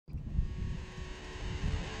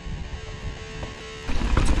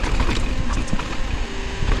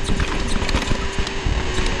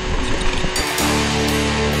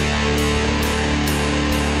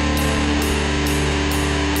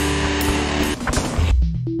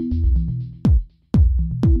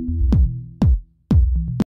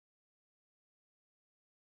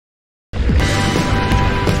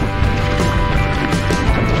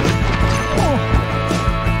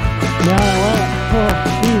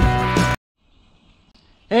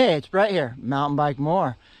Hey, it's Brett here, Mountain Bike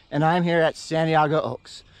More, and I'm here at Santiago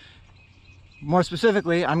Oaks. More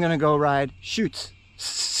specifically, I'm gonna go ride chutes.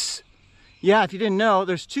 Yeah, if you didn't know,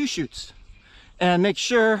 there's 2 chutes. And make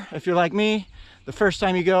sure, if you're like me, the first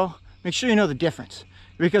time you go, make sure you know the difference.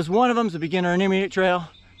 Because one of them's a beginner intermediate trail,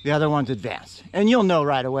 the other one's advanced. And you'll know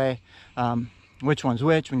right away which one's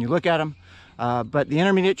which when you look at them. But the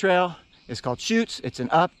intermediate trail is called chutes. It's an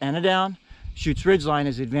up and a down. Chutes Ridgeline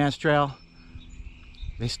is the advanced trail.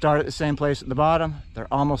 They start at the same place at the bottom. They're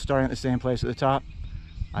almost starting at the same place at the top.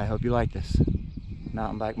 I hope you like this.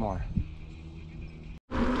 Mountain Bike More.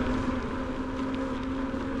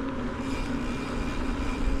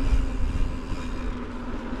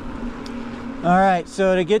 All right,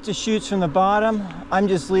 so to get to chutes from the bottom, I'm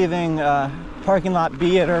just leaving parking lot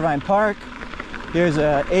B at Irvine Park. Here's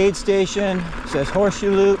an aid station, it says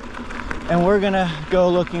Horseshoe Loop, and we're gonna go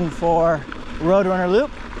looking for Roadrunner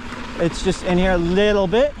Loop. It's just in here a little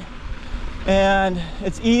bit, and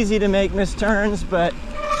it's easy to make misturns, but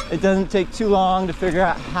it doesn't take too long to figure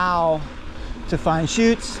out how to find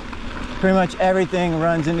chutes. Pretty much everything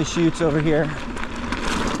runs into chutes over here,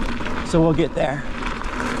 so we'll get there.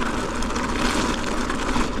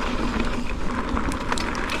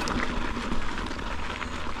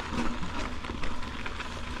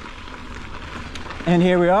 And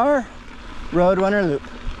here we are, Roadrunner Loop.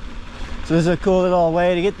 So this is a cool little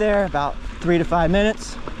way to get there, about 3 to 5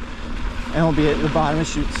 minutes, and we'll be at the bottom of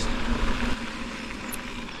chutes.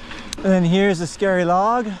 And then here's a scary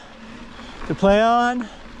log to play on.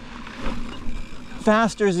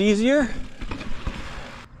 Faster is easier.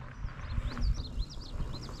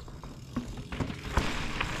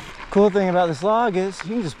 Cool thing about this log is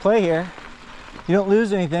you can just play here. You don't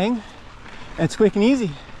lose anything, and it's quick and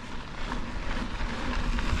easy.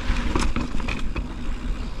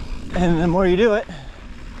 And the more you do it,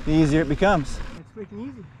 the easier it becomes. It's quick and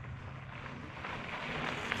easy.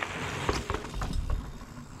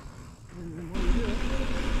 And the more you do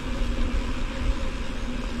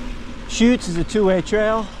it. Chutes is a 2-way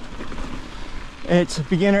trail. It's a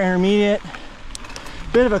beginner intermediate.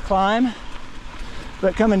 Bit of a climb,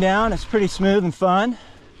 but coming down it's pretty smooth and fun.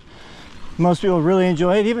 Most people really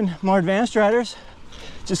enjoy it, even more advanced riders,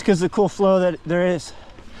 just because of the cool flow that there is.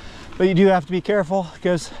 But you do have to be careful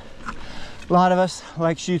because a lot of us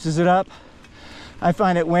like chutes it up. I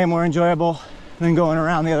find it way more enjoyable than going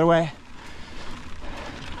around the other way.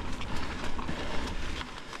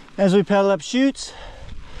 As we pedal up chutes,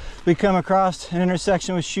 we come across an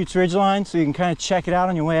intersection with Chutes Ridgeline, so you can kind of check it out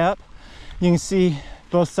on your way up. You can see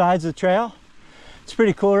both sides of the trail. It's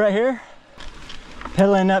pretty cool right here.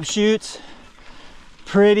 Pedaling up chutes,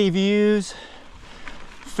 pretty views,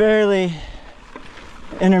 fairly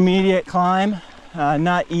intermediate climb.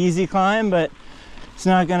 Not easy climb, but it's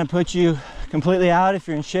not going to put you completely out if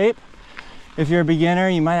you're in shape. If you're a beginner,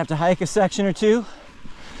 you might have to hike a section or two.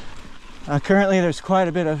 Currently there's quite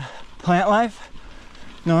a bit of plant life.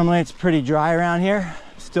 Normally it's pretty dry around here.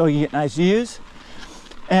 Still you get nice views.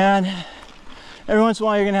 And every once in a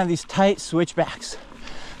while you're going to have these tight switchbacks.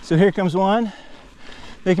 So here comes one.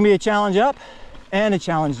 They can be a challenge up and a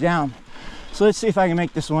challenge down. So let's see if I can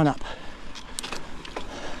make this one up.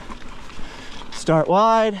 Start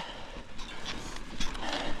wide,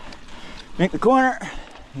 make the corner,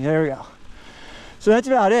 there we go. So that's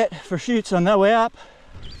about it for chutes on that way up.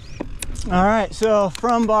 All right, so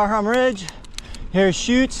from Barham Ridge, here's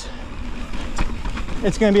chutes.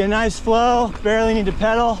 It's gonna be a nice flow, barely need to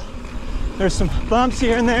pedal. There's some bumps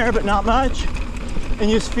here and there, but not much. And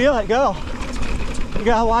you just feel it go. You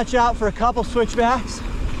gotta watch out for a couple switchbacks.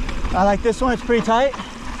 I like this one, it's pretty tight.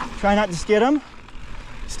 Try not to skid them.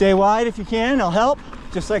 Stay wide if you can, it'll help,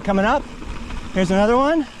 just like coming up. Here's another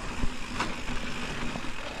one.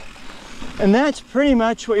 And that's pretty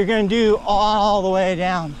much what you're gonna do all the way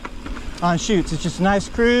down on chutes. It's just a nice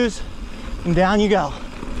cruise, and down you go.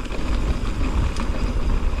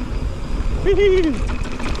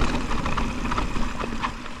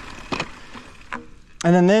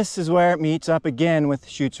 And then this is where it meets up again with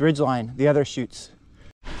Chutes Ridgeline, the other chutes.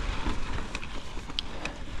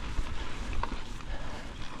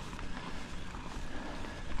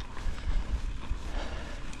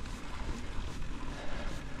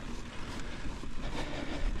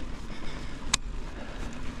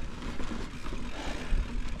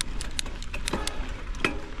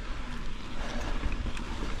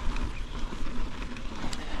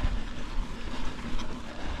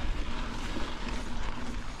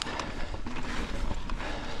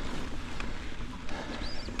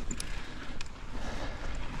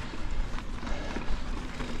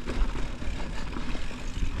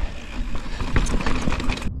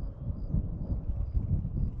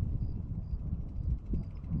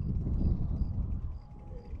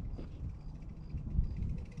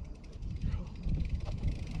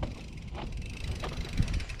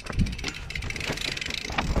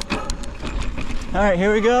 All right,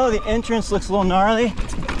 here we go. The entrance looks a little gnarly,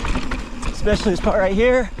 especially this part right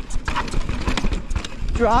here.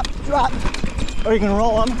 Drop, drop, or you can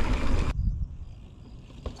roll them.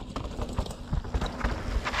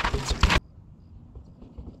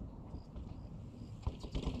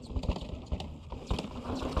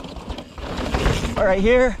 All right,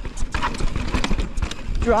 here.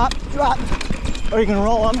 Drop, drop, or you can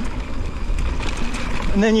roll them.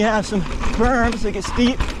 And then you have some berms that get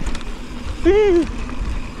steep. Woo.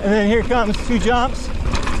 And then here comes 2 jumps.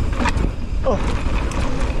 Oh.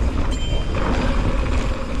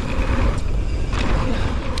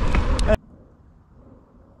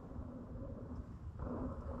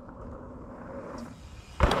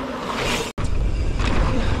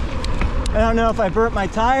 I don't know if I burnt my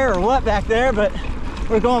tire or what back there, but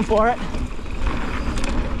we're going for it.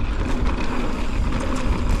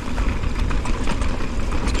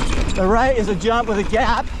 The right is a jump with a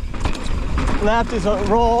gap. Left is a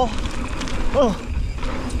roll. Oh.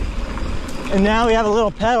 And now we have a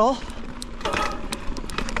little pedal.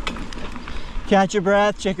 Catch your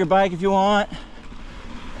breath, check your bike if you want.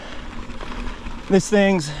 This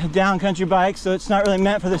thing's a downcountry bike, so it's not really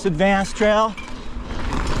meant for this advanced trail.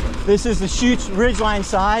 This is the Chutes Ridgeline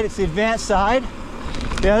side, it's the advanced side.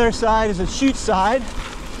 The other side is the Chutes side,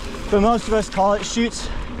 but most of us call it Chutes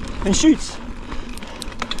and Chutes.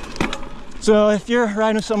 So if you're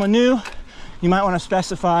riding with someone new, you might want to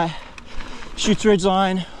specify Chutes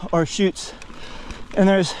Ridgeline or Chutes. And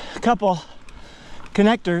there's a couple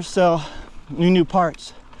connectors, so new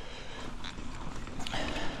parts.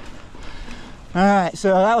 All right,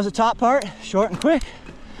 so that was the top part, short and quick.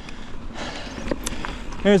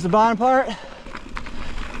 Here's the bottom part.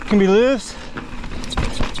 Can be loose.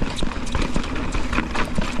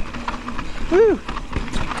 Woo!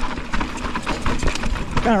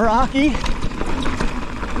 Kind of rocky.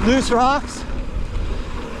 Loose rocks.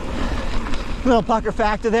 Little pucker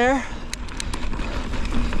factor there.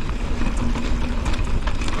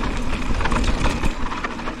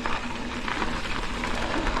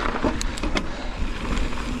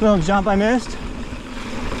 Little jump I missed.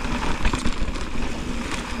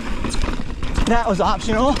 That was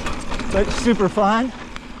optional, but super fun.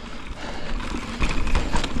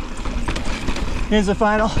 Here's the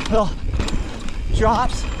final little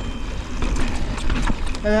drops.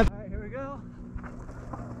 And then, all right, here we go.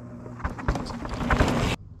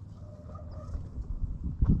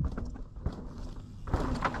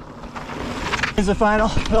 Here's the final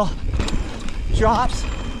little drops.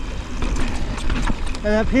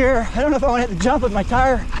 And up here, I don't know if I want to hit the jump with my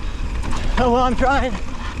tire. Oh well, I'm trying.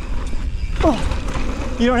 Oh,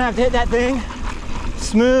 you don't have to hit that thing.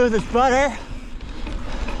 Smooth as butter.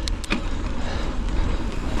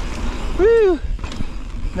 Woo!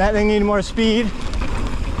 That thing needed more speed.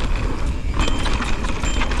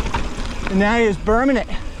 And now you're just berming it.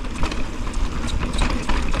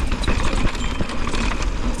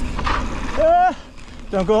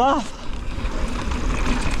 Don't go off.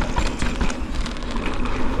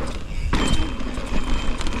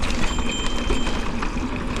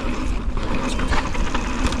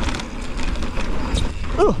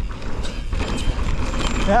 Ooh.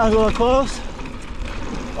 That was a little close.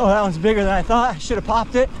 Oh, that one's bigger than I thought. I should have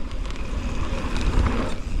popped it.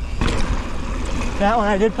 That one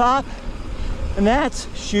I did pop. And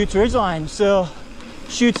that's Chutes Ridgeline. So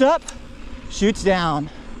chutes up, chutes down.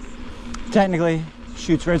 Technically,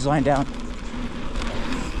 Chutes Ridgeline down.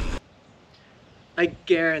 I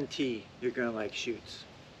guarantee you're gonna like Chutes.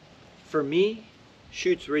 For me,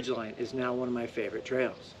 Chutes Ridgeline is now one of my favorite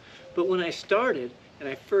trails. But when I started and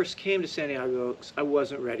I first came to Santiago Oaks, I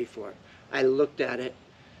wasn't ready for it. I looked at it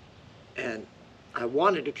and I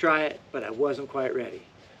wanted to try it, but I wasn't quite ready.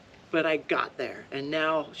 But I got there, and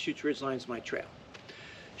now Chutes Ridgeline is my trail.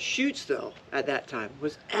 Chutes, though, at that time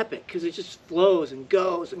was epic because it just flows and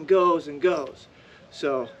goes and goes and goes.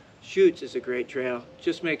 So Chutes is a great trail.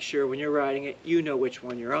 Just make sure when you're riding it, you know which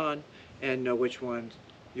one you're on and know which ones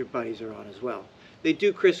your buddies are on as well. They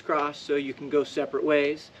do crisscross, so you can go separate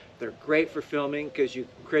ways. They're great for filming because you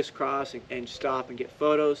can crisscross and stop and get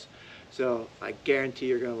photos. So I guarantee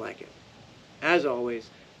you're going to like it. As always,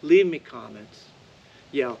 leave me comments.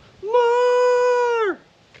 Yell, more!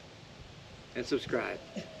 And subscribe.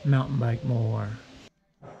 Mountain bike more.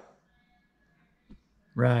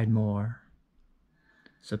 Ride more.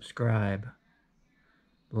 Subscribe.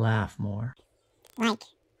 Laugh more. Like.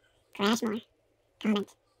 Crash more. Comment.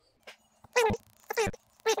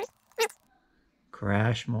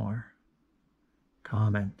 Crash more.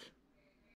 Comment.